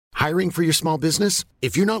Hiring for your small business?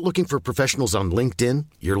 If you're not looking for professionals on LinkedIn,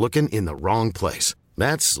 you're looking in the wrong place.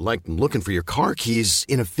 That's like looking for your car keys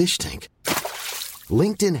in a fish tank.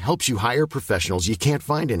 LinkedIn helps you hire professionals you can't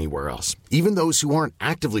find anywhere else, even those who aren't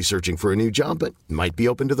actively searching for a new job but might be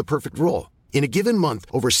open to the perfect role. In a given month,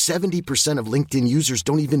 over 70% of LinkedIn users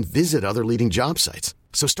don't even visit other leading job sites.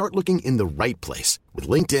 So start looking in the right place. With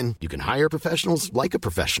LinkedIn, you can hire professionals like a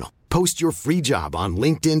professional. Post your free job on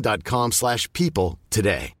linkedin.com/people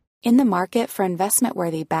today. In the market for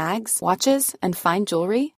investment-worthy bags, watches, and fine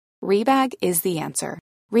jewelry, Rebag is the answer.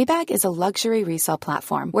 Rebag is a luxury resale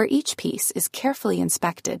platform where each piece is carefully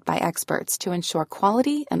inspected by experts to ensure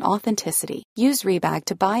quality and authenticity. Use Rebag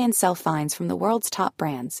to buy and sell finds from the world's top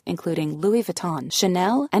brands, including Louis Vuitton,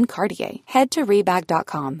 Chanel, and Cartier. Head to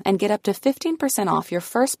Rebag.com and get up to 15% off your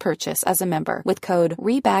first purchase as a member with code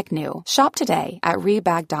REBAGNEW. Shop today at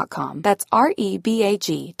Rebag.com. That's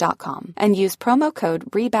REBAG.com. And use promo code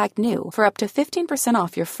REBAGNEW for up to 15%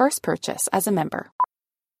 off your first purchase as a member.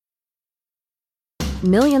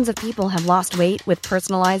 Millions of people have lost weight with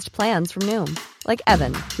personalized plans from Noom. Like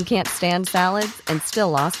Evan, who can't stand salads and still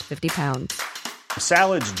lost 50 pounds.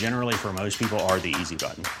 Salads generally for most people are the easy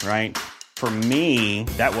button, right? For me,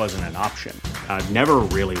 that wasn't an option. I never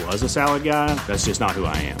really was a salad guy. That's just not who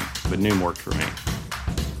I am. But Noom worked for me.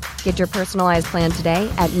 Get your personalized plan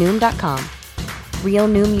today at Noom.com. Real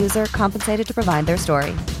Noom user compensated to provide their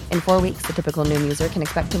story. In 4 weeks, the typical Noom user can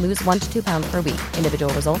expect to lose 1 to 2 pounds per week.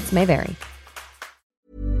 Individual results may vary.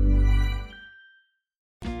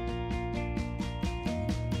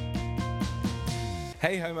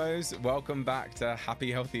 Hey homos, welcome back to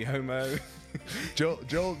Happy Healthy Homo.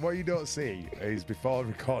 Joel, what you don't see is before the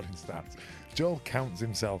recording starts, Joel counts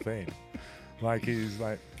himself in. Like he's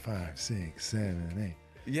like 5, 6, 7, 8.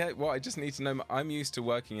 Yeah, well, I just need to know. I'm used to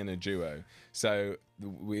working in a duo, so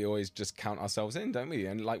we always just count ourselves in, don't we?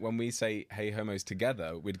 And like when we say "Hey homos"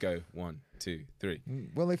 together, we'd go 1, 2, 3.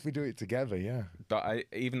 Well, if we do it together, yeah. But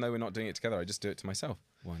even though we're not doing it together, I just do it to myself.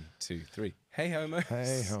 1, 2, 3. Hey homos.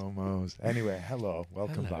 Hey homos. Anyway, hello,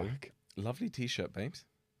 welcome back. Lovely T-shirt, babes.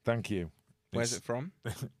 Thank you. Where's it from?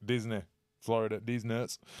 Disney, Florida. These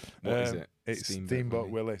nuts. What is it? It's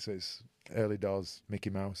Steamboat Willie, so it's early doors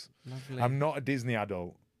Mickey Mouse. Lovely. I'm not a Disney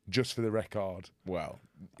adult, just for the record. Well,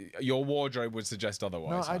 your wardrobe would suggest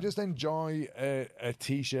otherwise. No, I just enjoy a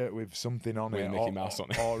T-shirt with something on with it, Mickey Mouse on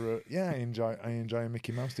it. Yeah, I enjoy a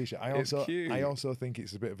Mickey Mouse T-shirt. It's cute. I also think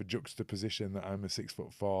it's a bit of a juxtaposition that I'm a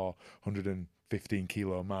 6'4", 115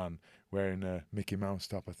 kilo man wearing a Mickey Mouse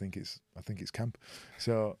top. I think it's camp.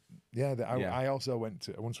 So yeah, I also once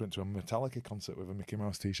went to a Metallica concert with a Mickey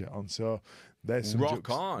Mouse T-shirt on. So there's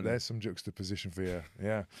some juxtaposition for you.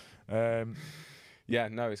 Yeah. Yeah,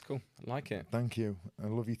 no, it's cool. I like it. Thank you. I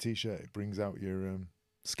love your T-shirt. It brings out your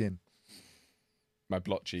skin. My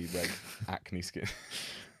blotchy red acne skin.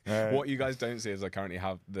 What you guys don't see is I currently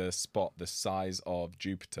have the spot the size of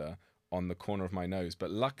Jupiter on the corner of my nose,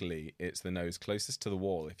 but luckily it's the nose closest to the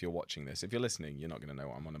wall. If you're watching this, if you're listening, you're not going to know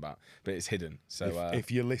what I'm on about, but it's hidden. So if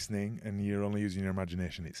you're listening and you're only using your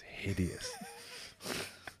imagination, it's hideous.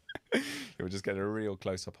 You'll just get a real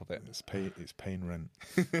close-up of it. It's pain rent.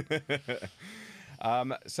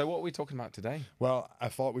 So what are we talking about today? Well, I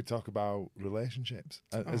thought we'd talk about relationships,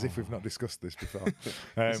 as if we've not discussed this before.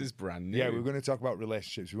 This is brand new. Yeah, we're going to talk about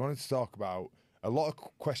relationships. We wanted to talk about a lot of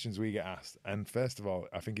questions we get asked. And first of all,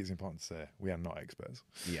 I think it's important to say we are not experts.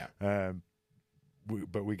 Yeah.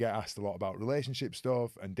 But we get asked a lot about relationship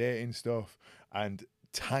stuff and dating stuff and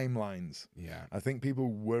timelines. Yeah. I think people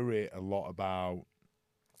worry a lot about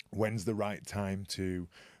when's the right time to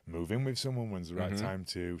move in with someone, when's the right time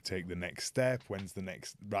to take the next step, when's the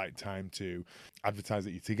next right time to advertise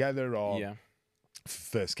that you're together, or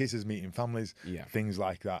first kisses, meeting families, things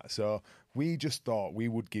like that. So we just thought we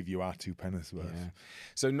would give you our 2 pennies worth. Yeah.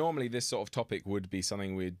 So normally this sort of topic would be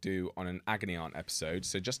something we'd do on an Agony Aunt episode.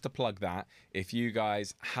 So just to plug that, if you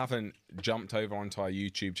guys haven't jumped over onto our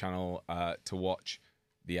YouTube channel to watch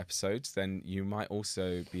the episodes, then you might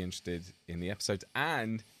also be interested in the episodes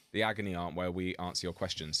and the Agony Aunt, where we answer your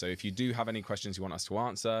questions. So if you do have any questions you want us to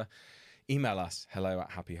answer, email us,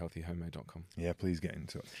 hello@happyhealthyhomo.com. Yeah, please get in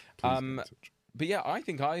touch. But yeah, I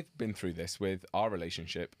think I've been through this with our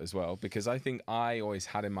relationship as well, because I think I always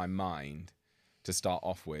had in my mind to start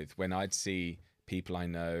off with when I'd see people I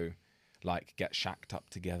know like get shacked up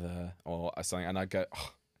together or something, and I'd go,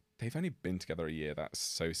 oh, they've only been together a year, that's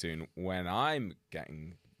so soon. When I'm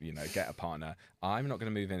getting get a partner. I'm not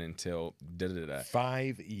going to move in until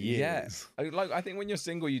 5 years. Yeah, like I think when you're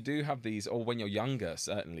single, you do have these, or when you're younger,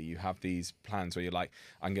 certainly you have these plans where you're like,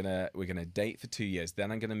 we're gonna date for 2 years,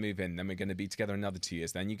 then I'm gonna move in, then we're gonna be together another 2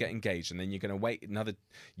 years, then you get engaged, and then you're gonna wait another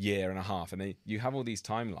year and a half, and then you have all these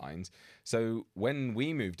timelines. So when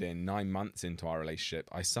we moved in 9 months into our relationship,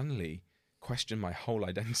 I suddenly questioned my whole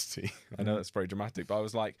identity. I know that's very dramatic, but I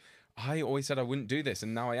was like, I always said I wouldn't do this,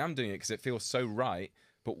 and now I am doing it because it feels so right.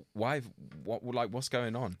 But why? What's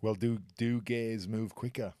going on? Well, do gays move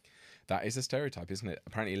quicker? That is a stereotype, isn't it?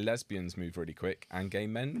 Apparently, lesbians move really quick, and gay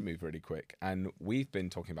men move really quick. And we've been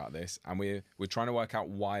talking about this, and we're trying to work out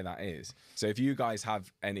why that is. So, if you guys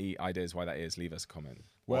have any ideas why that is, leave us a comment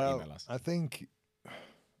or email us. I think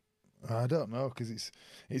I don't know, because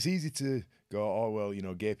it's easy to go, oh well,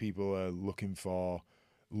 gay people are looking for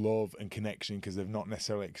love and connection because they've not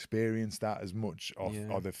necessarily experienced that as much,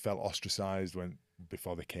 or they've felt ostracized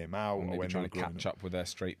before they came out, or maybe when trying to catch up with their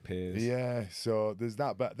straight peers. Yeah, so there's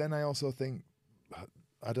that. But then I also think,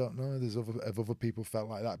 I don't know, have other people felt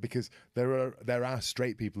like that, because there are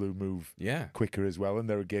straight people who move quicker as well, and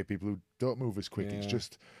there are gay people who don't move as quick. It's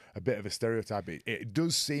just a bit of a stereotype. It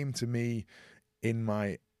does seem to me, in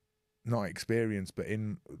my not experience, but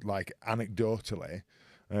in like anecdotally,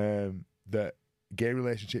 that gay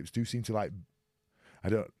relationships do seem to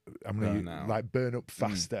burn up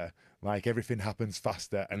faster. Like everything happens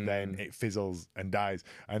faster, and then it fizzles and dies.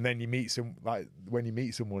 And then you meet when you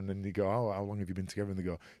meet someone and you go, oh, how long have you been together? And they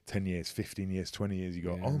go, 10 years, 15 years, 20 years. You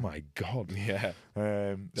go, oh my God. Yeah.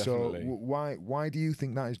 So why do you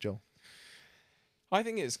think that is, Joel? I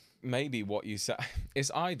think it's maybe what you said. It's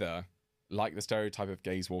either like the stereotype of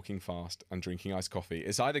gays walking fast and drinking iced coffee.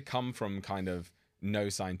 It's either come from kind of no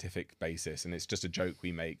scientific basis, and it's just a joke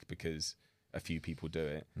we make because a few people do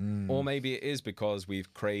it, or maybe it is because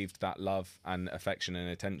we've craved that love and affection and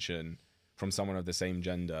attention from someone of the same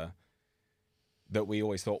gender that we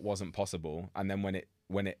always thought wasn't possible, and then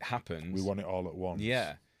when it happens, we want it all at once.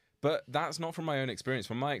 Yeah, but that's not from my own experience.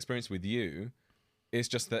 From my experience with you, it's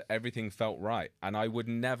just that everything felt right, and I would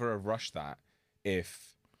never have rushed that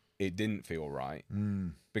if it didn't feel right,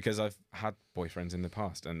 because I've had boyfriends in the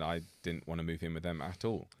past and I didn't want to move in with them at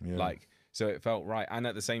all. So it felt right. And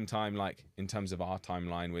at the same time, like in terms of our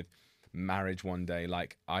timeline with marriage one day,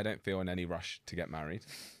 like I don't feel in any rush to get married.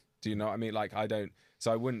 Do you know what I mean? Like I don't,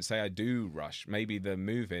 so I wouldn't say I do rush. Maybe the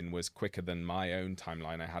move in was quicker than my own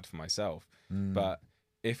timeline I had for myself. But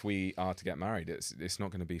if we are to get married, it's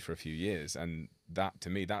not going to be for a few years. And that, to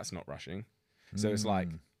me, that's not rushing. So it's like,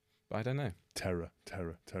 I don't know. Terror.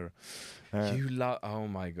 You love, oh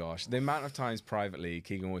my gosh. The amount of times privately,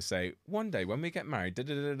 Keegan will say, one day when we get married,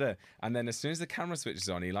 and then as soon as the camera switches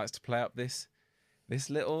on, he likes to play up this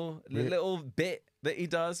little bit that he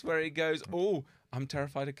does where he goes, oh, I'm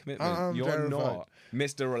terrified of commitment. You're terrified. Not.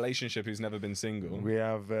 Mr. Relationship who's never been single. We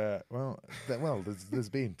have, there's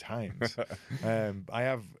been times. I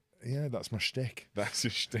have, that's my shtick. That's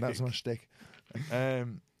your shtick. That's my shtick.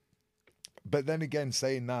 But then again,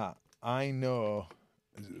 saying that, I know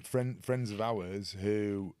friends of ours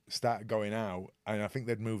who start going out, and I think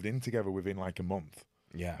they'd moved in together within like a month.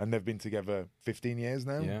 Yeah. And they've been together 15 years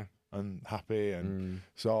now. Yeah. And happy and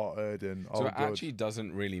sorted and all good. So it good. actually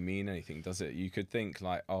doesn't really mean anything, does it? You could think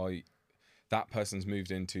like, oh, that person's moved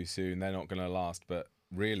in too soon, they're not going to last. But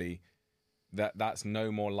really, that's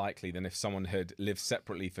no more likely than if someone had lived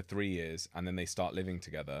separately for 3 years and then they start living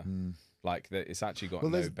together. Like it's actually got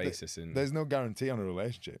no basis in. There's no guarantee on a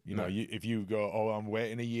relationship. If you go, oh, I'm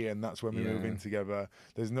waiting a year and that's when we move in together.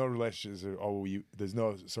 There's no relationships. There's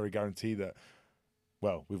no guarantee that.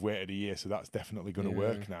 Well, we've waited a year, so that's definitely going to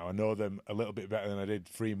work now. I know them a little bit better than I did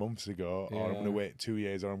 3 months ago, or I'm going to wait 2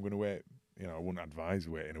 years, or I'm going to wait. I wouldn't advise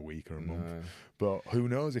waiting a week or a month. But who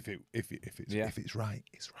knows if it's right,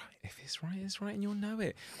 it's right. If it's right, it's right, and you'll know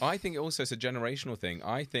it. I think also it's a generational thing.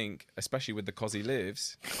 I think, especially with the "'cause he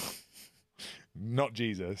lives." Not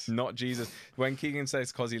Jesus. When Keegan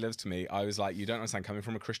says "'cause he lives" to me, I was like, you don't understand, coming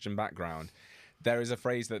from a Christian background, there is a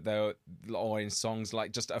phrase that or in songs,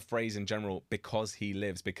 like just a phrase in general, because he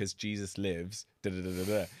lives, because Jesus lives,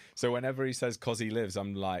 So whenever he says "'cause he lives,"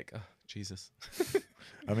 I'm like, oh, Jesus.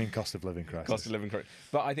 I mean, cost of living crisis.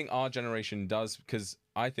 But I think our generation does, because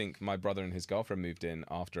I think my brother and his girlfriend moved in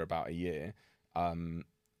after about a year. And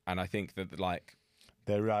I think that like,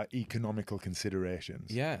 there are economical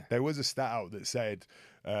considerations. Yeah. There was a stat out that said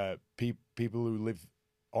people who live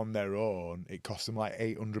on their own, it costs them like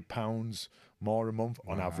 £800 more a month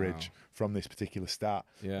on average from this particular stat.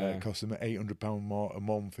 Yeah. It costs them £800 more a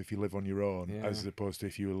month if you live on your own, as opposed to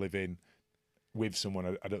if you were living with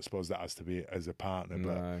someone. I don't suppose that has to be as a partner,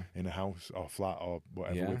 but in a house or flat or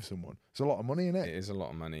whatever with someone. It's a lot of money, isn't it? It is a lot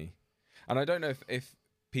of money. And I don't know if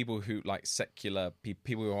people who like secular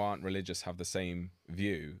people who aren't religious have the same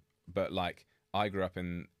view, but like I grew up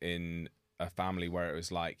in a family where it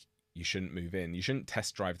was like, you shouldn't move in, you shouldn't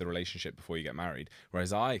test drive the relationship before you get married.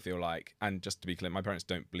 Whereas I feel like, and just to be clear, my parents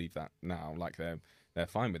don't believe that now. Like they're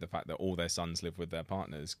fine with the fact that all their sons live with their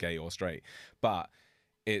partners, gay or straight. But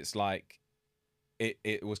it's like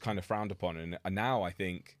it was kind of frowned upon, and now I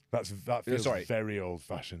think that feels very old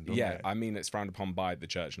fashioned. Yeah, it? I mean it's frowned upon by the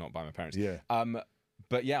church, not by my parents. Yeah.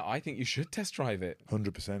 But yeah, I think you should test drive it.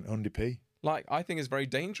 100%, 100p. Like I think it's very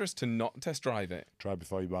dangerous to not test drive it. Try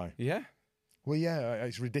before you buy. Yeah. Well, yeah,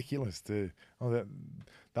 it's ridiculous to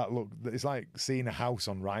that look. It's like seeing a house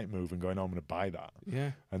on Rightmove and going, "Oh, I'm going to buy that."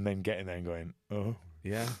 Yeah. And then getting there and going, "Oh,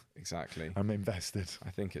 yeah, exactly. I'm invested."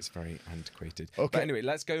 I think it's very antiquated. Okay. But anyway,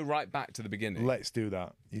 let's go right back to the beginning. Let's do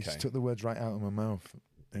that. You just took the words right out of my mouth.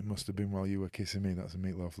 It must have been while you were kissing me. That's a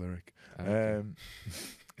Meatloaf lyric. Okay.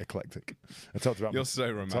 Eclectic. I talked about. You're so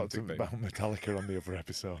romantic. Talked about Metallica on the other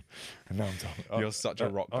episode, and now I'm talking. You're such a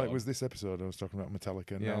rock god. It was this episode I was talking about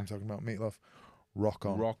Metallica, and now I'm talking about Meatloaf. Rock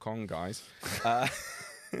on. Rock on, guys.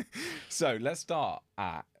 So let's start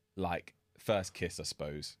at like first kiss, I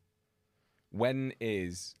suppose.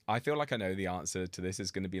 I feel like I know the answer to this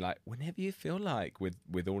is going to be like whenever you feel like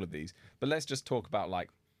with all of these. But let's just talk about like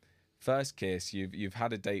first kiss. You've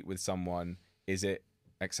had a date with someone. Is it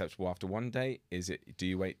acceptable after one date? Do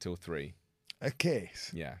you wait till 3? A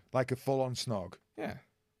kiss? Yeah. Like a full-on snog? Yeah.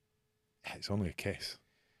 It's only a kiss.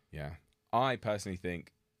 Yeah. I personally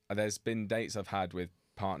think there's been dates I've had with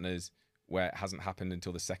partners where it hasn't happened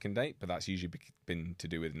until the second date, but that's usually been to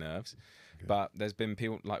do with nerves. Okay. But there's been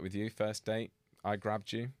people like with you, first date, I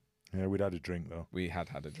grabbed you. Yeah, we'd had a drink though. We had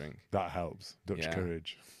a drink. That helps. Dutch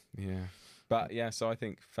courage. Yeah. But yeah, so I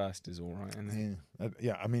think first is all right, isn't it?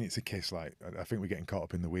 Yeah, I mean, it's a kiss. Like, I think we're getting caught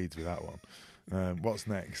up in the weeds with that one. What's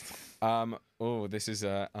next? This is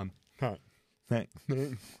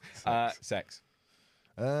sex.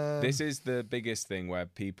 This is the biggest thing where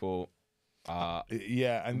people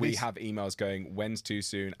and we have emails going, when's too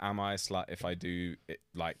soon? Am I a slut if I do it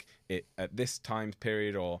like it at this time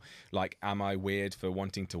period, or like am I weird for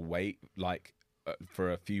wanting to wait like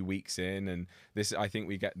for a few weeks in? And this, I think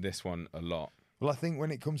we get this one a lot. Well, I think when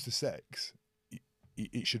it comes to sex,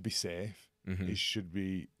 it should be safe, it should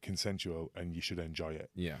be consensual, and you should enjoy it.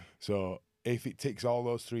 Yeah. So if it ticks all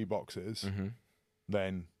those 3 boxes,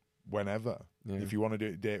 then whenever. Yeah. If you want to do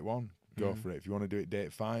it date 1, go for it. If you want to do it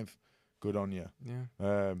date 5, good on you.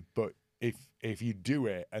 Yeah. But if you do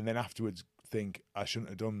it and then afterwards think I shouldn't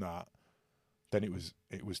have done that, then it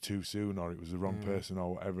was too soon, or it was the wrong person,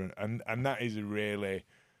 or whatever. And that is a really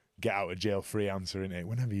get out of jail free answer, isn't it?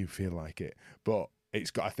 Whenever you feel like it. But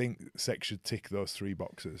I think sex should tick those 3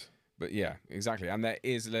 boxes. But yeah, exactly. And there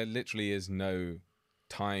literally is no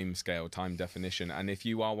time scale, time definition. And if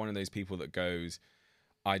you are one of those people that goes,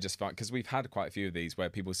 I just find, because we've had quite a few of these where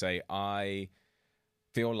people say, I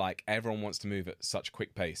feel like everyone wants to move at such a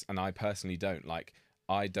quick pace, and I personally don't. Like,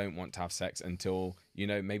 I don't want to have sex until,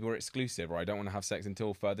 maybe we're exclusive, or I don't want to have sex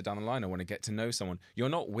until further down the line. I want to get to know someone. You're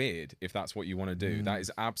not weird if that's what you want to do. That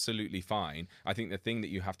is absolutely fine. I think the thing that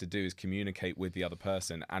you have to do is communicate with the other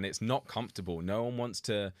person, and it's not comfortable. No one wants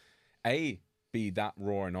to, A, be that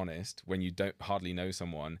raw and honest when you don't hardly know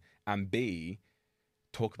someone, and B,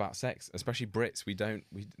 talk about sex, especially Brits.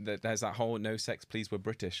 There's that whole no sex, please, we're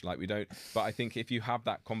British. Like, we don't. But I think if you have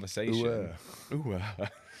that conversation,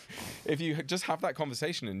 if you just have that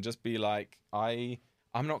conversation and just be like, I'm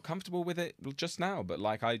not comfortable with it just now, but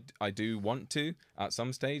like I do want to at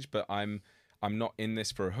some stage, but I'm not in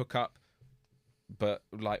this for a hookup. But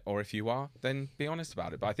like, or if you are, then be honest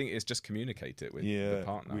about it. But I think it's just communicate it with the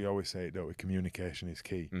partner. We always say it, don't we? Communication is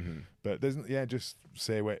key. But just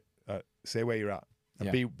say where you're at.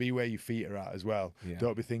 And be where your feet are at as well. Yeah.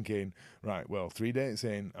 Don't be thinking, right, well, 3 dates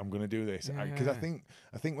in, I'm going to do this. Because I think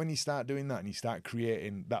when you start doing that and you start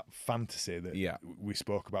creating that fantasy that we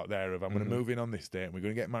spoke about there of I'm going to move in on this date and we're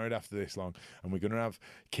going to get married after this long and we're going to have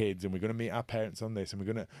kids and we're going to meet our parents on this and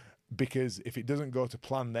we're going to... Because if it doesn't go to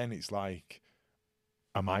plan, then it's like...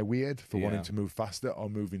 Am I weird for wanting to move faster or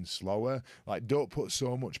moving slower? Like, don't put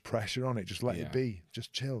so much pressure on it. Just let it be.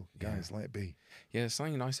 Just chill, guys. Let it be. Yeah, there's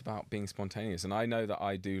something nice about being spontaneous. And I know that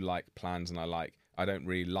I do like plans, and I don't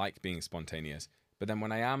really like being spontaneous. But then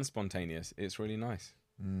when I am spontaneous, it's really nice.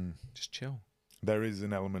 Just chill. There is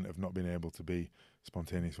an element of not being able to be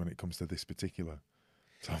spontaneous when it comes to this particular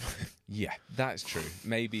topic. Yeah, that's true.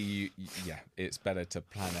 Maybe it's better to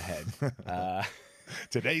plan ahead.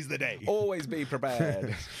 Today's the day. Always be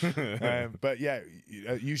prepared. But yeah,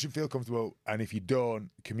 you should feel comfortable, and if you don't,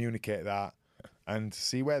 communicate that and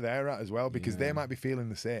see where they're at as well, because they might be feeling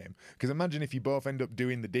the same. Because imagine if you both end up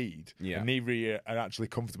doing the deed, and neither of you are actually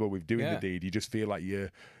comfortable with doing the deed. You just feel like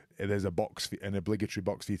there's an obligatory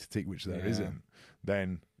box for you to tick, which there isn't.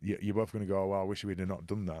 Then you're both going to go, well, I wish we'd have not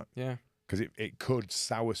done that. Yeah. Because it could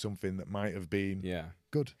sour something that might have been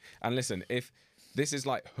good. And listen, if this is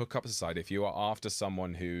like hookup aside, if you are after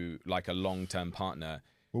someone who, like a long-term partner...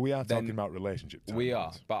 Well, we are talking about relationships. We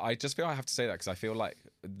are. But I just feel I have to say that because I feel like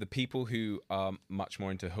the people who are much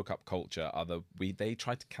more into hookup culture they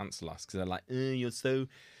try to cancel us because they're like, you're so...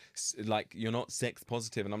 like, you're not sex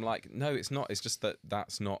positive. And I'm like, no, it's not. It's just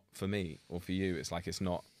that's not for me or for you. It's like, it's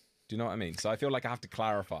not... Do you know what I mean? So I feel like I have to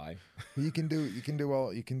clarify. You can do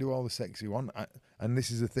all the sex you want, and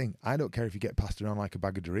this is the thing. I don't care if you get passed around like a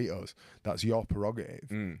bag of Doritos. That's your prerogative.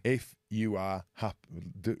 If you are happy,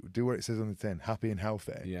 do what it says on the tin, happy and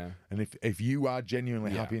healthy. Yeah. And if you are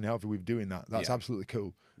genuinely happy and healthy with doing that, that's absolutely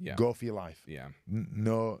cool. Yeah. Go for your life. Yeah.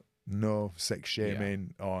 No sex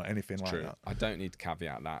shaming or anything like that. I don't need to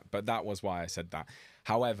caveat that, but that was why I said that.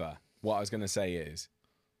 However, what I was going to say is,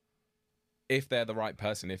 if they're the right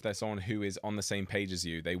person, if they're someone who is on the same page as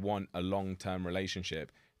you, they want a long-term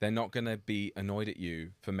relationship, they're not going to be annoyed at you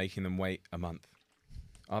for making them wait a month,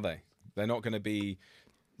 are they? They're not going to be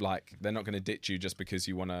like, they're not going to ditch you just because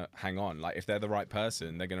you want to hang on. Like, if they're the right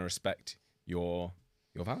person, they're going to respect your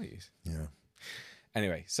values. Yeah.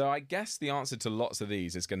 Anyway, so I guess the answer to lots of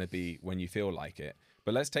these is going to be when you feel like it.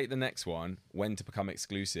 But let's take the next one, when to become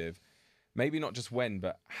exclusive. Maybe not just when,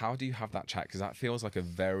 but how do you have that chat? Because that feels like a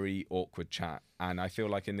very awkward chat. And I feel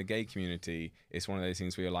like in the gay community, it's one of those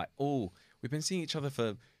things where you're like, oh, we've been seeing each other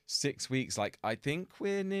for 6 weeks. Like, I think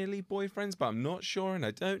we're nearly boyfriends, but I'm not sure and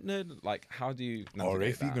I don't know. Like, how do you navigate Or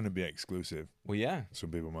if that? you're going to be exclusive. Well, yeah.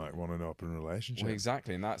 Some people might want an open relationship. Well,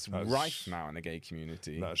 exactly. And that's rife now in the gay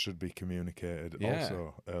community. That should be communicated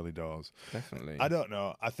also early doors. Definitely. I don't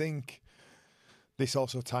know. I think... this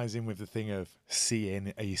also ties in with the thing of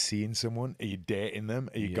seeing. Are you seeing someone? Are you dating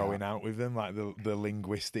them? Are you going out with them? Like the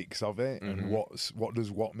linguistics of it, and what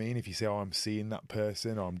does what mean? If you say, "Oh, I'm seeing that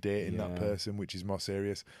person," or "I'm dating that person," which is more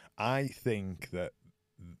serious. I think that's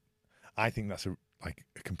a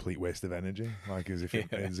complete waste of energy. Like as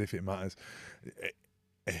if it matters.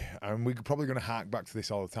 And we're probably going to hark back to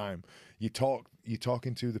this all the time. You're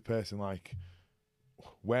talking to the person like,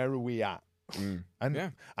 where are we at?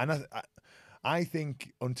 And I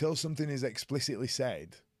think until something is explicitly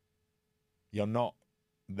said, you're not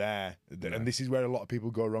there. And this is where a lot of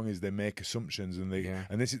people go wrong, is they make assumptions, and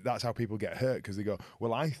that's how people get hurt, because they go,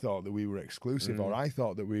 well, I thought that we were exclusive, or I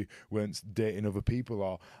thought that we weren't dating other people,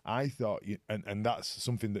 or I thought, and that's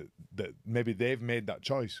something that maybe they've made that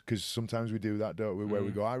choice, because sometimes we do that, don't we, where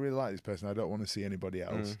we go, I really like this person, I don't want to see anybody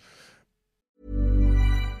else.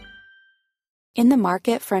 In the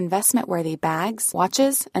market for investment-worthy bags,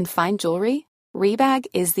 watches, and fine jewelry, Rebag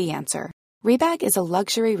is the answer. Rebag is a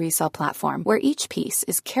luxury resale platform where each piece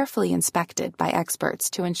is carefully inspected by experts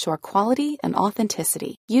to ensure quality and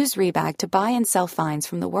authenticity. Use Rebag to buy and sell finds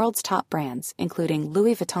from the world's top brands, including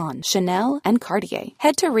Louis Vuitton, Chanel, and Cartier.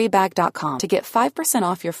 Head to Rebag.com to get 5%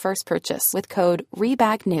 off your first purchase with code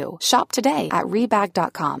REBAGNEW. Shop today at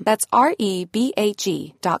Rebag.com. That's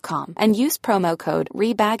REBAG.com. And use promo code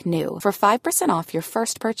REBAGNEW for 5% off your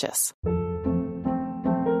first purchase.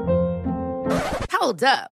 Hold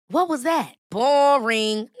up. What was that?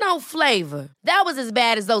 Boring. No flavor. That was as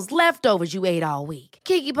bad as those leftovers you ate all week.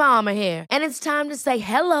 Keke Palmer here, and it's time to say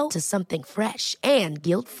hello to something fresh and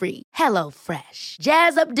guilt-free. Hello Fresh.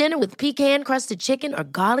 Jazz up dinner with pecan-crusted chicken or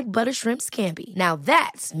garlic butter shrimp scampi. Now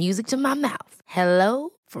that's music to my mouth.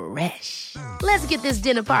 Hello Fresh. Let's get this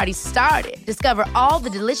dinner party started. Discover all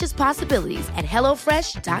the delicious possibilities at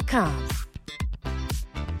HelloFresh.com.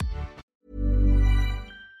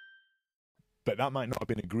 But that might not have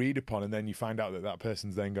been agreed upon, and then you find out that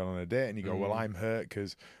person's then gone on a date, and you go, well, I'm hurt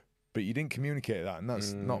but you didn't communicate that, and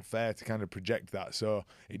that's not fair to kind of project that. So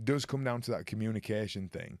it does come down to that communication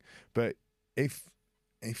thing. But if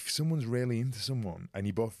someone's really into someone and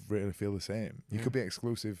you both really feel the same, you could be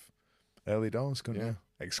exclusive early doors, couldn't you?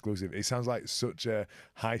 Exclusive. It sounds like such a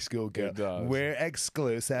high school girl. We're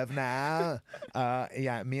exclusive now.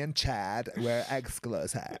 Me and Chad, we're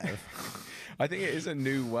exclusive. I think it is a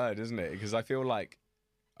new word, isn't it? Because I feel like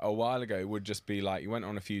a while ago it would just be like you went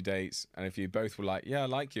on a few dates, and if you both were like, yeah, I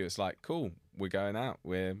like you, it's like, cool, we're going out.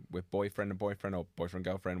 We're boyfriend and boyfriend, or boyfriend,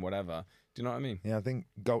 girlfriend, whatever. Do you know what I mean? Yeah, I think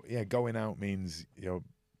going out means you're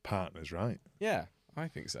partners, right? Yeah, I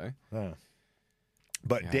think so. Yeah.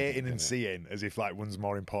 But Yeah, dating I and get it. seeing as if like one's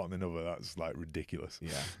more important than other, that's like ridiculous.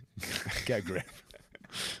 Yeah. Get a grip.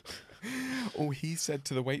 Oh, he said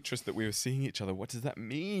to the waitress that we were seeing each other. What does that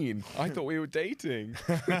mean? I thought we were dating.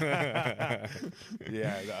 Yeah,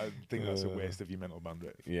 I think that's a waste of your mental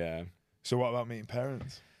bandwidth. Yeah. So what about meeting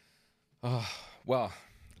parents? Well,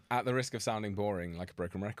 at the risk of sounding boring like a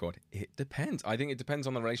broken record, it depends. I think it depends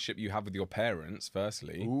on the relationship you have with your parents,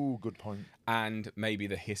 firstly. Ooh, good point. And maybe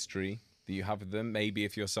the history that you have with them. Maybe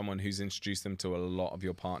if you're someone who's introduced them to a lot of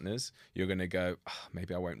your partners, you're going to go,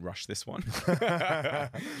 maybe I won't rush this one.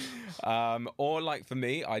 Or like for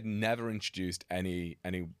me, I'd never introduced any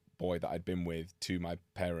boy that I'd been with to my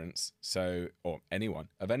parents, or anyone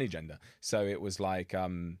of any gender. So it was like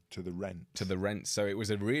To the rent. So it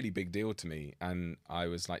was a really big deal to me, and I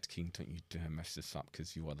was like, King, don't you dare mess this up,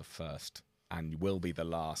 because you are the first and will be the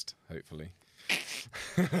last, hopefully.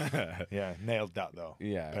 Yeah, nailed that though.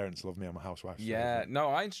 Yeah. Parents love me, I'm a housewife. So Yeah, no,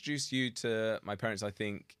 I introduced you to my parents, I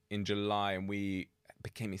think, in July, and we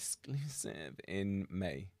became exclusive in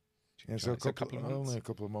May. Yeah, so a couple of months. Only a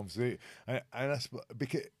couple of months. And that's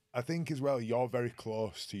because I think as well, you're very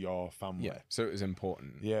close to your family. Yeah, so it was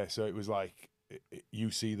important. Yeah, so it was like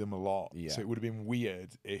you see them a lot. Yeah. So it would have been weird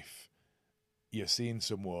if you're seeing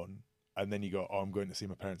someone and then you go, "Oh, I'm going to see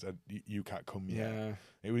my parents. You can't come yet."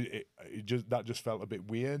 Yeah. That just felt a bit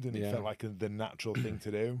weird, and it Yeah. felt like the natural thing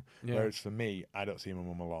to do. Yeah. Whereas for me, I don't see my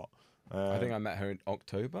mum a lot. I think I met her in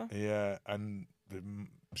October. Yeah, and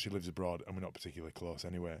she lives abroad, and we're not particularly close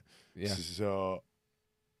anyway. Yeah. So,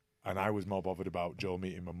 and I was more bothered about Joe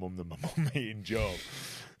meeting my mum than my mum meeting Joe.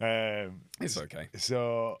 It's okay.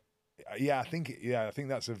 So, I think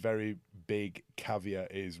that's a very big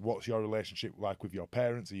caveat. Is what's your relationship like with your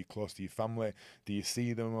parents? Are you close to your family? Do you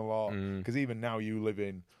see them a lot? Because even now, you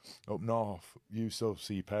living up north, you still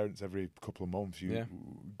see your parents every couple of months. You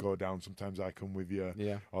go down. Sometimes I come with you,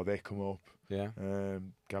 or they come up. Yeah.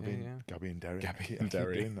 Gabby and Derry. Gabby and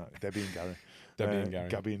Derry. Debbie and Gary. Debbie and Gary.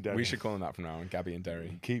 Gabby and Derry. We should call them that from now on, Gabby and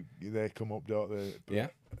Derry. They come up, don't they?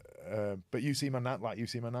 But, but you see my nan, you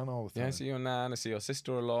see my nan all the time. Yeah, I see your nan, I see your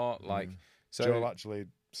sister a lot. So Joel actually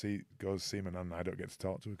goes see my nan. I don't get to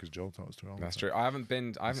talk to her because Joel talks to her all the that's time. true. I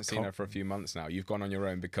haven't seen her for a few months now. You've gone on your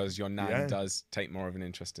own because your nan does take more of an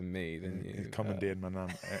interest in me than you. He's commandeered my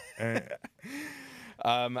nan.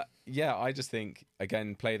 I just think,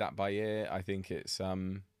 again, play that by ear. I think it's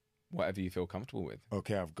whatever you feel comfortable with.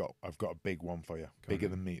 Okay, I've got a big one for you. Bigger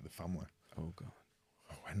than meet the family. Oh God.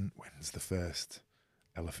 When's the first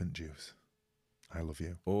elephant juice? I love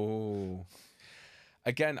you. Oh.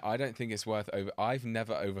 Again, I don't think it's worth I've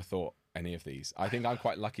never overthought any of these. I think I'm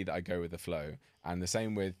quite lucky that I go with the flow. And the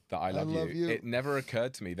same with that I love you. It never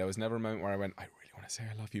occurred to me. There was never a moment where I went, I really want to say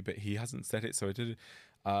I love you, but he hasn't said it, so I did it.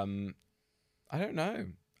 I don't know.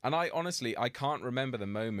 And I honestly, I can't remember the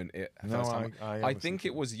moment first time. I think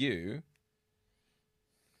it was you.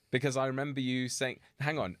 Because I remember you saying,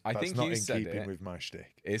 hang on, I think you said it. That's not in keeping with my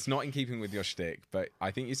shtick. It's not in keeping with your shtick, but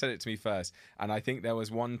I think you said it to me first. And I think there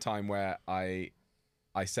was one time where I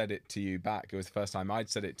said it to you back. It was the first time I'd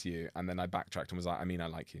said it to you, and then I backtracked and was like, I mean, I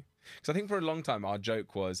like you. Because I think for a long time, our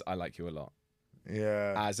joke was, I like you a lot.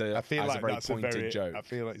 Yeah. I feel like very pointed joke. I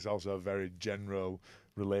feel like it's also a very general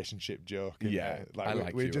relationship joke. Yeah.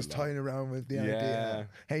 We're just toying around with the idea.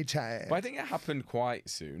 Hey, chat. But I think it happened quite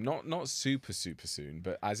soon. Not super, super soon,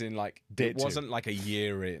 but as in like, Day it two. wasn't like a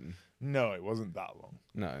year in. No, it wasn't that long.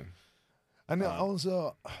 No. And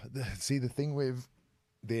also, the thing with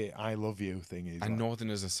the I love you thing is... And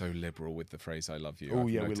Northerners are so liberal with the phrase I love you. Oh, I've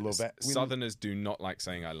yeah, we noticed. love it. Southerners do not like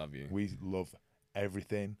saying I love you. We love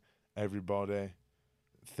everything, everybody,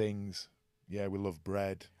 things. Yeah, we love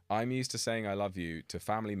bread. I'm used to saying I love you to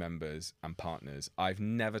family members and partners. I've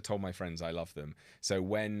never told my friends I love them. So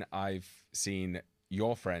when I've seen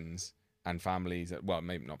your friends and families, well,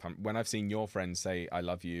 maybe not family, when I've seen your friends say I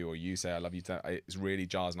love you or you say I love you, it's really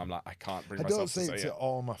jars, and I'm like, I can't bring myself to say it. I don't say it to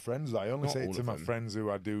all my friends. I only Not say it all to of my them. friends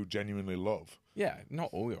who I do genuinely love. Yeah, not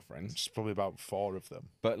all your friends. It's probably about 4 of them.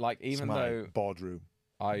 But like, even it's my though boardroom.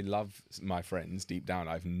 I love my friends deep down,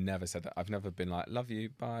 I've never said that. I've never been like, love you,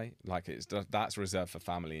 bye. Like, that's reserved for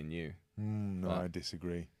family and you. No, I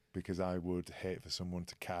disagree. Because I would hate for someone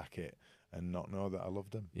to cack it and not know that I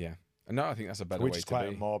love them. Yeah. No, I think that's a better Which way is to quite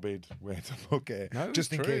be. a morbid way to look at it. No,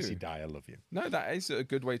 just in true. case you die, I love you. No, that is a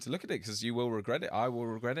good way to look at it, because you will regret it. I will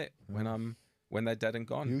regret it when they're dead and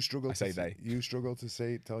gone. You struggle. I say they. You struggle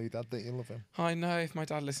to tell your dad that you love him. I know. If my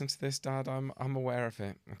dad listens to this, Dad, I'm aware of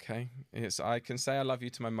it. Okay, I can say I love you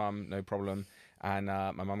to my mum, no problem, and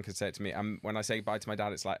my mum can say it to me. And when I say bye to my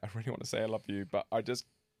dad, it's like, I really want to say I love you, but I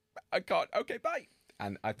can't. Okay, bye.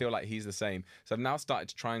 And I feel like he's the same. So I've now started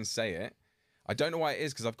to try and say it. I don't know why it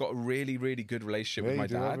is, because I've got a really, really good relationship with my you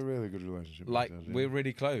do dad. have a really good relationship with Like, your dad, yeah. we're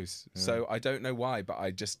really close. So I don't know why, but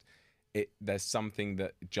there's something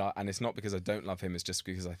that, and it's not because I don't love him, it's just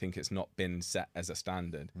because I think it's not been set as a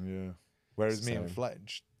standard. Yeah. Whereas me and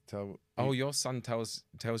Fletch your son tells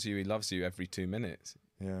you he loves you every 2 minutes.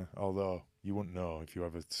 Yeah, although you wouldn't know if you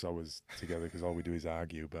ever saw us together, because all we do is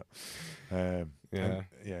argue. But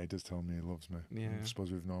he does tell me he loves me. Yeah. I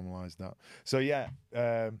suppose we've normalised that. So yeah,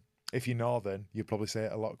 if you're northern, you'd probably say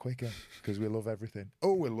it a lot quicker, because we love everything.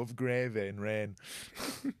 Oh, we love gravy and rain.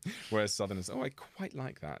 Whereas southerners, I quite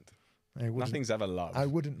like that. Nothing's ever love. I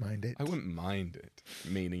wouldn't mind it. I wouldn't mind it,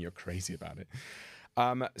 meaning you're crazy about it.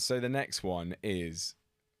 So the next one is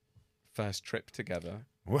first trip together.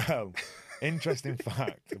 Well, interesting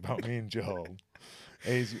fact about me and Joel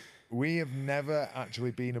is we have never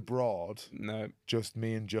actually been abroad. No. Just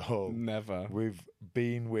me and Joel. Never. We've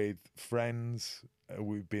been with friends.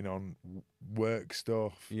 We've been on work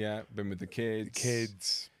stuff. Yeah, been with the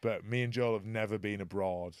kids. But me and Joel have never been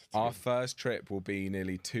abroad. Our first trip will be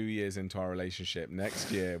nearly 2 years into our relationship. Next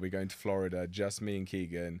year, we're going to Florida, just me and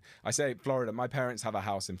Keegan. I say Florida, my parents have a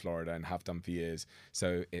house in Florida and have done for years.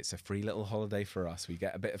 So it's a free little holiday for us. We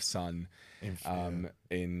get a bit of sun in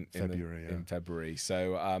February.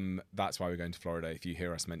 So that's why we're going to Florida. If you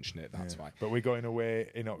hear us mention it, that's why. But we're going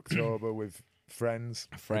away in October with friends.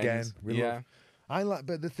 Again,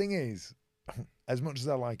 but the thing is, as much as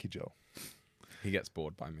I like you, Joel, he gets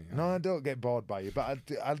bored by me. No, I don't get bored by you, but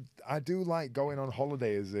I do like going on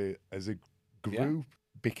holiday as a group,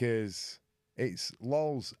 because it's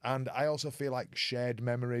lols, and I also feel like shared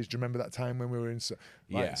memories. Do you remember that time when we were in? Some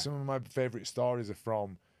of my favourite stories are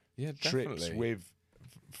from trips with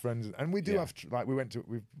friends, and we do have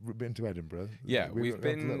we've been to Edinburgh. Yeah, we've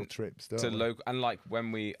been little trips to local, and like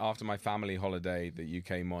when after my family holiday that you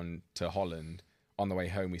came on to Holland. On the way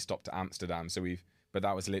home, we stopped at Amsterdam, but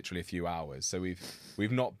that was literally a few hours. So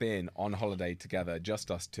we've not been on holiday together,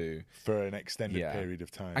 just us two, for an extended period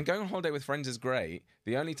of time. And going on holiday with friends is great.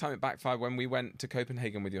 The only time it backfired when we went to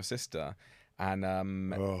Copenhagen with your sister, and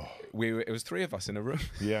it was 3 of us in a room.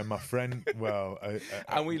 Yeah, my friend. Well,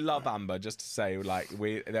 and we love Amber. Just to say,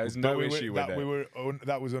 there was no issue with it.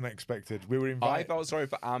 That was unexpected. We were invited. I felt sorry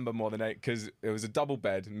for Amber more than because it was a double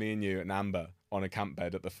bed, me and you and Amber. On a camp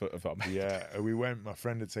bed at the foot of our bed. Yeah, we went. My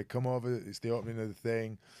friend had said, "Come over. It's the opening of the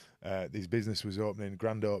thing. His business was opening,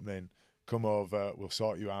 grand opening. Come over. We'll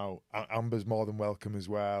sort you out." Amber's more than welcome as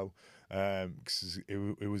well, because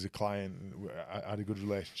it was a client. I had a good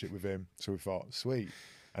relationship with him, so we thought, sweet.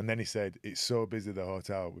 And then he said, "It's so busy the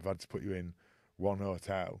hotel. We've had to put you in one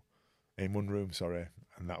room. Sorry."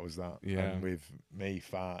 And that was that. Yeah. And with me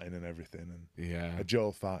farting and everything. And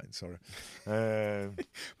Joel farting, sorry.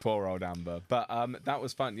 Poor old Amber. But that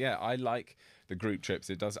was fun. Yeah, I like the group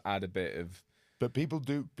trips. It does add a bit of... But people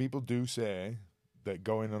do say that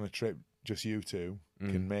going on a trip, just you two,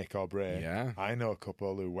 can make or break. Yeah. I know a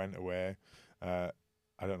couple who went away. I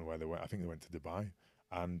don't know where they went. I think they went to Dubai.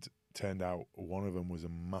 And turned out one of them was a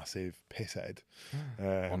massive pisshead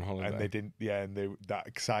on holiday, and they didn't. Yeah, and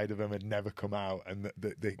that side of them had never come out, and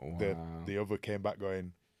the other came back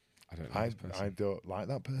going, I don't like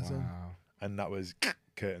that person, and that was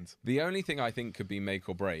curtains. The only thing I think could be make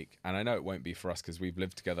or break, and I know it won't be for us because we've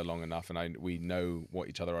lived together long enough and we know what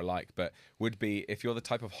each other are like, but would be if you're the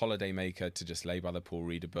type of holiday maker to just lay by the pool,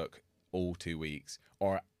 read a book all 2 weeks,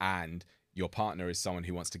 and your partner is someone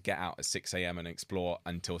who wants to get out at 6 a.m. and explore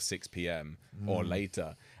until 6 p.m. or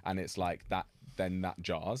later, and it's like that, then that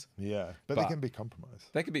jars. Yeah, but they can be compromised.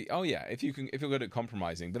 They could be, if you're good at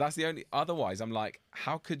compromising. But that's the only, otherwise I'm like,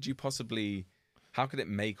 how could it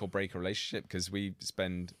make or break a relationship? Because we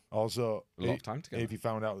spend also a lot of time together. If you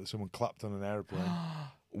found out that someone clapped on an aeroplane.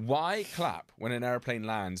 Why clap when an aeroplane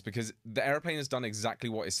lands? Because the aeroplane has done exactly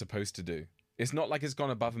what it's supposed to do. It's not like it's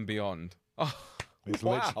gone above and beyond. Oh, it's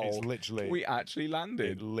literally... We actually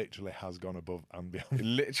landed. It literally has gone above and beyond.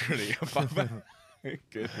 Literally above and...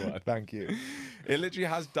 Good one. Thank you. It literally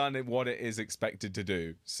has done what it is expected to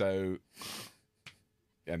do. So,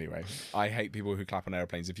 anyway, I hate people who clap on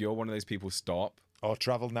airplanes. If you're one of those people, stop. Or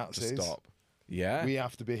travel Nazis. Just stop. Yeah. We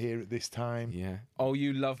have to be here at this time. Yeah. Oh,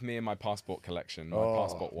 you love me and my passport collection, my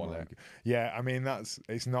passport wallet. Yeah, I mean,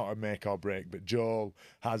 it's not a make or break, but Joel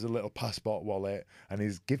has a little passport wallet and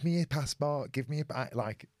he's, give me your passport, give me your...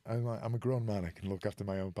 I'm a grown man, I can look after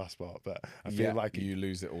my own passport, but I feel like... You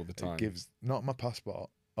lose it all the time. It gives... Not my passport.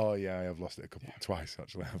 Oh, yeah, I have lost it twice,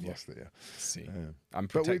 actually. I've lost it, See, I'm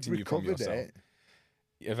protecting you from yourself. It.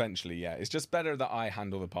 Eventually, yeah. It's just better that I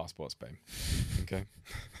handle the passports, babe. Okay?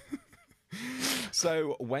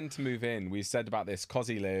 So when to move in? We said about this.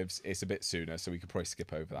 Cozzy lives. It's a bit sooner, so we could probably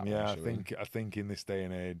skip over that. Yeah, one, I think in this day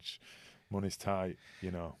and age, money's tight.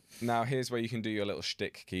 You know. Now here's where you can do your little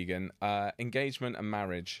shtick, Keegan. Engagement and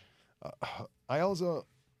marriage.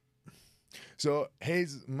 So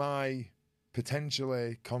here's my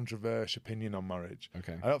potentially controversial opinion on marriage.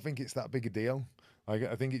 Okay. I don't think it's that big a deal. Like,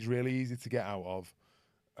 I think it's really easy to get out of.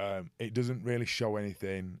 It doesn't really show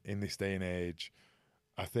anything in this day and age.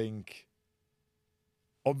 I think,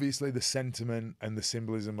 obviously, the sentiment and the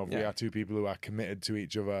symbolism of we are two people who are committed to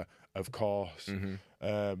each other, of course.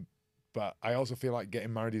 But I also feel like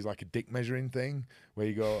getting married is like a dick measuring thing, where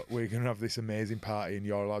you go, we're going to have this amazing party and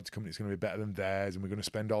you're allowed to come and it's going to be better than theirs and we're going to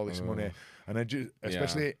spend all this money. And I just,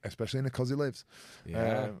 especially in a Cozzy Lives.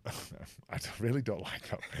 Yeah. I really don't like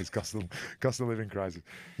that phrase, cost of living crisis.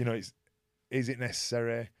 You know, is it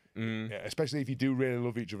necessary? Yeah, especially if you do really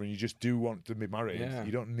love each other and you just do want to be married. Yeah.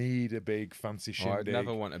 You don't need a big fancy shindig. I'd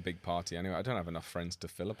never want a big party anyway. I don't have enough friends to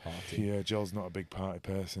fill a party. Yeah, Joel's not a big party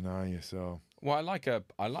person, are you? So. Well,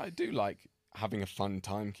 I do like having a fun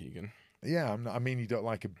time, Keegan. Yeah, I mean, you don't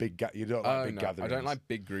like a big big gatherings. I don't like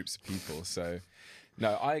big groups of people. So,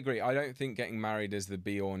 no, I agree. I don't think getting married is the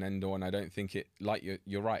be all and end all, and I don't think it. Like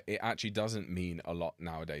you're right. It actually doesn't mean a lot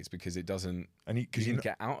nowadays because it doesn't. And you can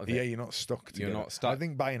get out of it. Yeah, you're not stuck together. You're not stuck. I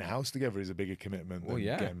think buying a house together is a bigger commitment than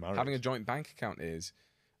getting married. Having a joint bank account is.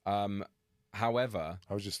 However,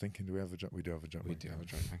 I was just thinking, do we have a joint? We do have a joint. We do have a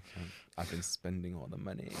joint bank account. I've been spending all the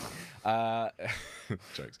money.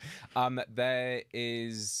 Jokes. There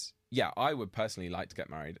is. Yeah, I would personally like to get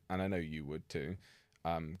married, and I know you would too,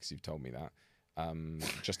 because you've told me that.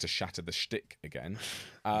 Just to shatter the shtick again.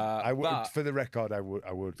 I would, for the record, I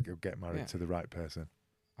would get married to the right person.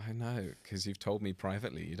 I know, because you've told me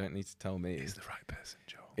privately. You don't need to tell me. He's the right person,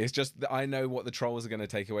 Joe. It's just that I know what the trolls are going to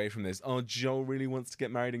take away from this. Oh, Joel really wants to get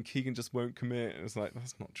married and Keegan just won't commit. It's like,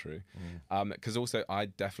 that's not true. Because also, I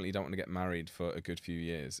definitely don't want to get married for a good few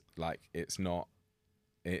years. Like, it's not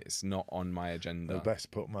on my agenda. I'd best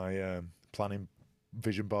put my planning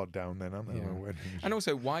vision board down then, aren't I? And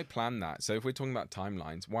also, why plan that? So if we're talking about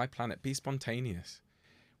timelines, why plan it? Be spontaneous.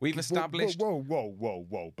 We've established...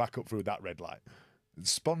 Whoa. Back up through that red light.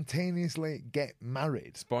 Spontaneously get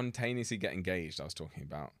married. Spontaneously get engaged, I was talking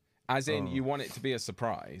about. As in, you want it to be a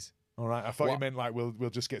surprise. All right, I thought you meant like we'll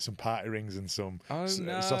just get some party rings and some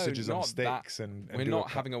sausages on sticks. And we're not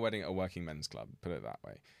having a wedding at a working men's club, put it that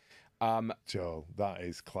way. Joel, that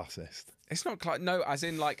is classist. It's not no, as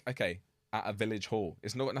in like, okay, at a village hall.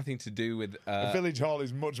 It's not nothing to do with... a village hall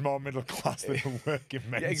is much more middle class than a working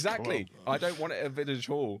men's club. Exactly. I don't want it at a village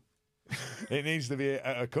hall. It needs to be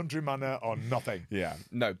a country manor or nothing. Yeah.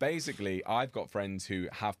 No, basically, I've got friends who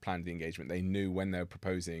have planned the engagement. They knew when they were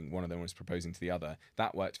proposing, one of them was proposing to the other.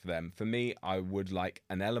 That worked for them. For me, I would like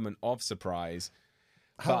an element of surprise.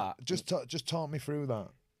 Just talk me through that.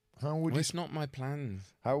 It's not my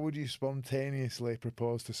plans. How would you spontaneously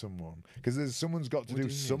propose to someone? Because someone's got to do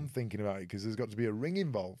some thinking about it, because there's got to be a ring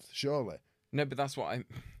involved, surely. No, but that's what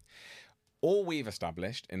all we've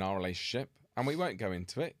established in our relationship, and we won't go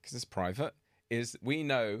into it because it's private, is we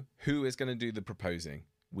know who is going to do the proposing.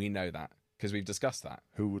 We know that because we've discussed that.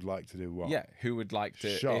 Who would like to do what? Yeah, who would like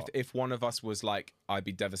to... Sure. If one of us was like, I'd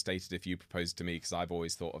be devastated if you proposed to me because I've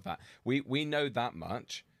always thought of that. We know that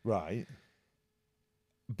much. Right.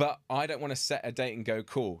 But I don't want to set a date and go,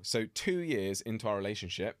 cool. So 2 years into our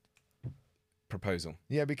relationship, proposal.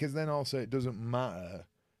 Yeah, because then also it doesn't matter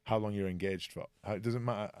how long you're engaged for. It doesn't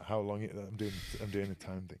matter how long I'm doing a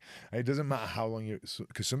time thing. And it doesn't matter how long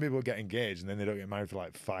because some people get engaged and then they don't get married for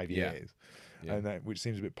like 5 years, and which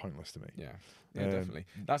seems a bit pointless to me. Yeah, definitely.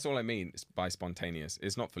 That's all I mean by spontaneous.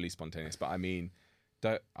 It's not fully spontaneous, but I mean,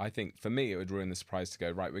 I think for me it would ruin the surprise to go,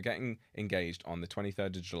 right, we're getting engaged on the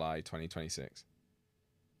 23rd of July, 2026.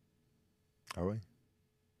 Are we?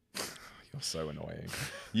 You're so annoying.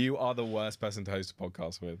 You are the worst person to host a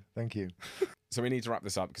podcast with. Thank you. So we need to wrap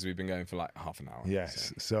this up because we've been going for like half an hour.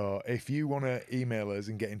 Yes. So if you want to email us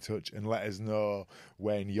and get in touch and let us know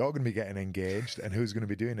when you're going to be getting engaged and who's going to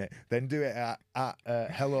be doing it, then do it at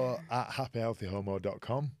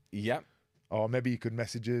hello@happyhealthyhomo.com. Yep. Or maybe you could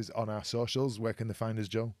message us on our socials. Where can they find us,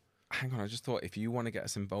 Joe? Hang on, I just thought if you want to get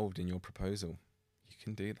us involved in your proposal, you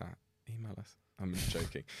can do that. Email us. I'm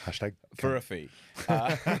joking. Hashtag for a fee.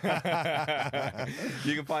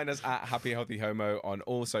 You can find us at Happy Healthy Homo on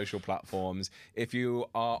all social platforms. If you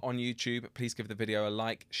are on YouTube, please give the video a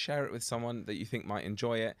like, share it with someone that you think might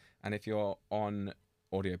enjoy it. And if you're on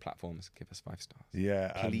audio platforms, give us 5 stars.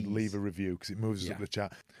 Yeah, please. And leave a review because it moves us up the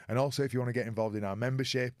chat. And also, if you want to get involved in our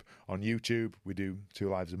membership on YouTube, we do 2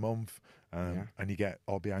 lives a month. and you get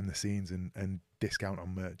all behind the scenes and discount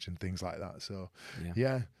on merch and things like that. So,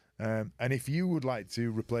 yeah. And if you would like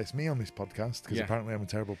to replace me on this podcast, because apparently I'm a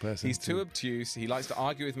terrible person. He's too obtuse. He likes to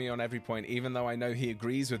argue with me on every point, even though I know he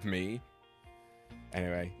agrees with me.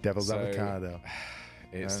 Anyway. Devil's avocado.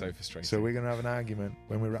 It's so frustrating. So we're going to have an argument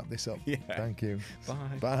when we wrap this up. Yeah. Thank you.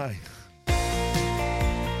 Bye.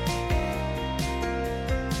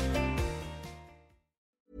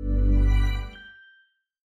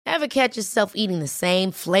 Ever catch yourself eating the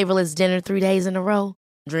same flavorless dinner 3 days in a row?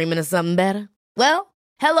 Dreaming of something better? Well,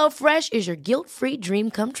 HelloFresh is your guilt-free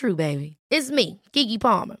dream come true, baby. It's me, Keke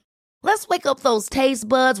Palmer. Let's wake up those taste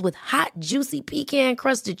buds with hot, juicy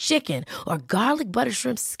pecan-crusted chicken or garlic butter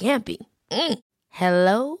shrimp scampi.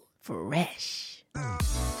 Hello Fresh.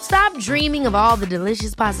 Stop dreaming of all the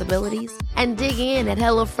delicious possibilities and dig in at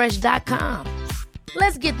HelloFresh.com.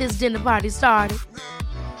 Let's get this dinner party started.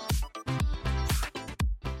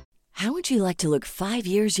 How would you like to look 5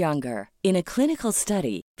 years younger? In a clinical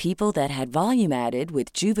study, people that had volume added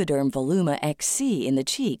with Juvederm Voluma XC in the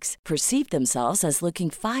cheeks perceived themselves as looking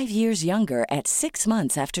 5 years younger at 6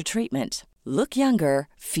 months after treatment. Look younger,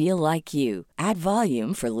 feel like you. Add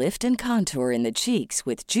volume for lift and contour in the cheeks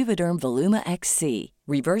with Juvederm Voluma XC.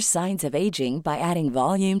 Reverse signs of aging by adding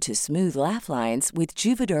volume to smooth laugh lines with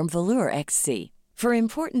Juvederm Volure XC. For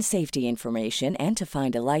important safety information and to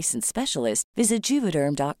find a licensed specialist, visit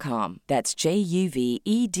Juvederm.com. That's JUVEDERM.com.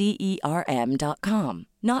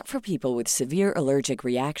 Not for people with severe allergic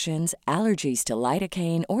reactions, allergies to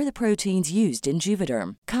lidocaine, or the proteins used in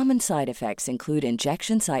Juvederm. Common side effects include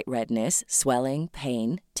injection site redness, swelling,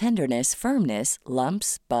 pain, tenderness, firmness,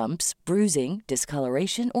 lumps, bumps, bruising,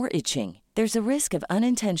 discoloration, or itching. There's a risk of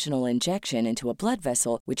unintentional injection into a blood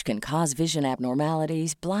vessel, which can cause vision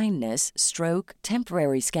abnormalities, blindness, stroke,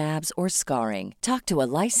 temporary scabs, or scarring. Talk to a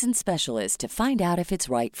licensed specialist to find out if it's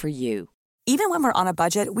right for you. Even when we're on a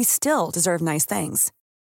budget, we still deserve nice things.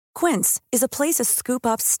 Quince is a place to scoop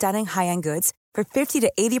up stunning high-end goods for 50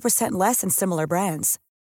 to 80% less than similar brands.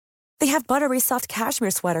 They have buttery soft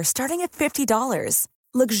cashmere sweaters starting at $50,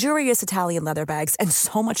 luxurious Italian leather bags, and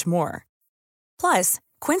so much more. Plus,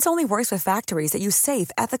 Quince only works with factories that use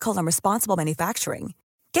safe, ethical, and responsible manufacturing.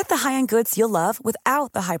 Get the high-end goods you'll love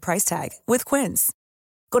without the high price tag with Quince.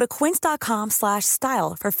 Go to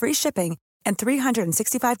quince.com/style for free shipping and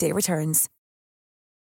 365-day returns.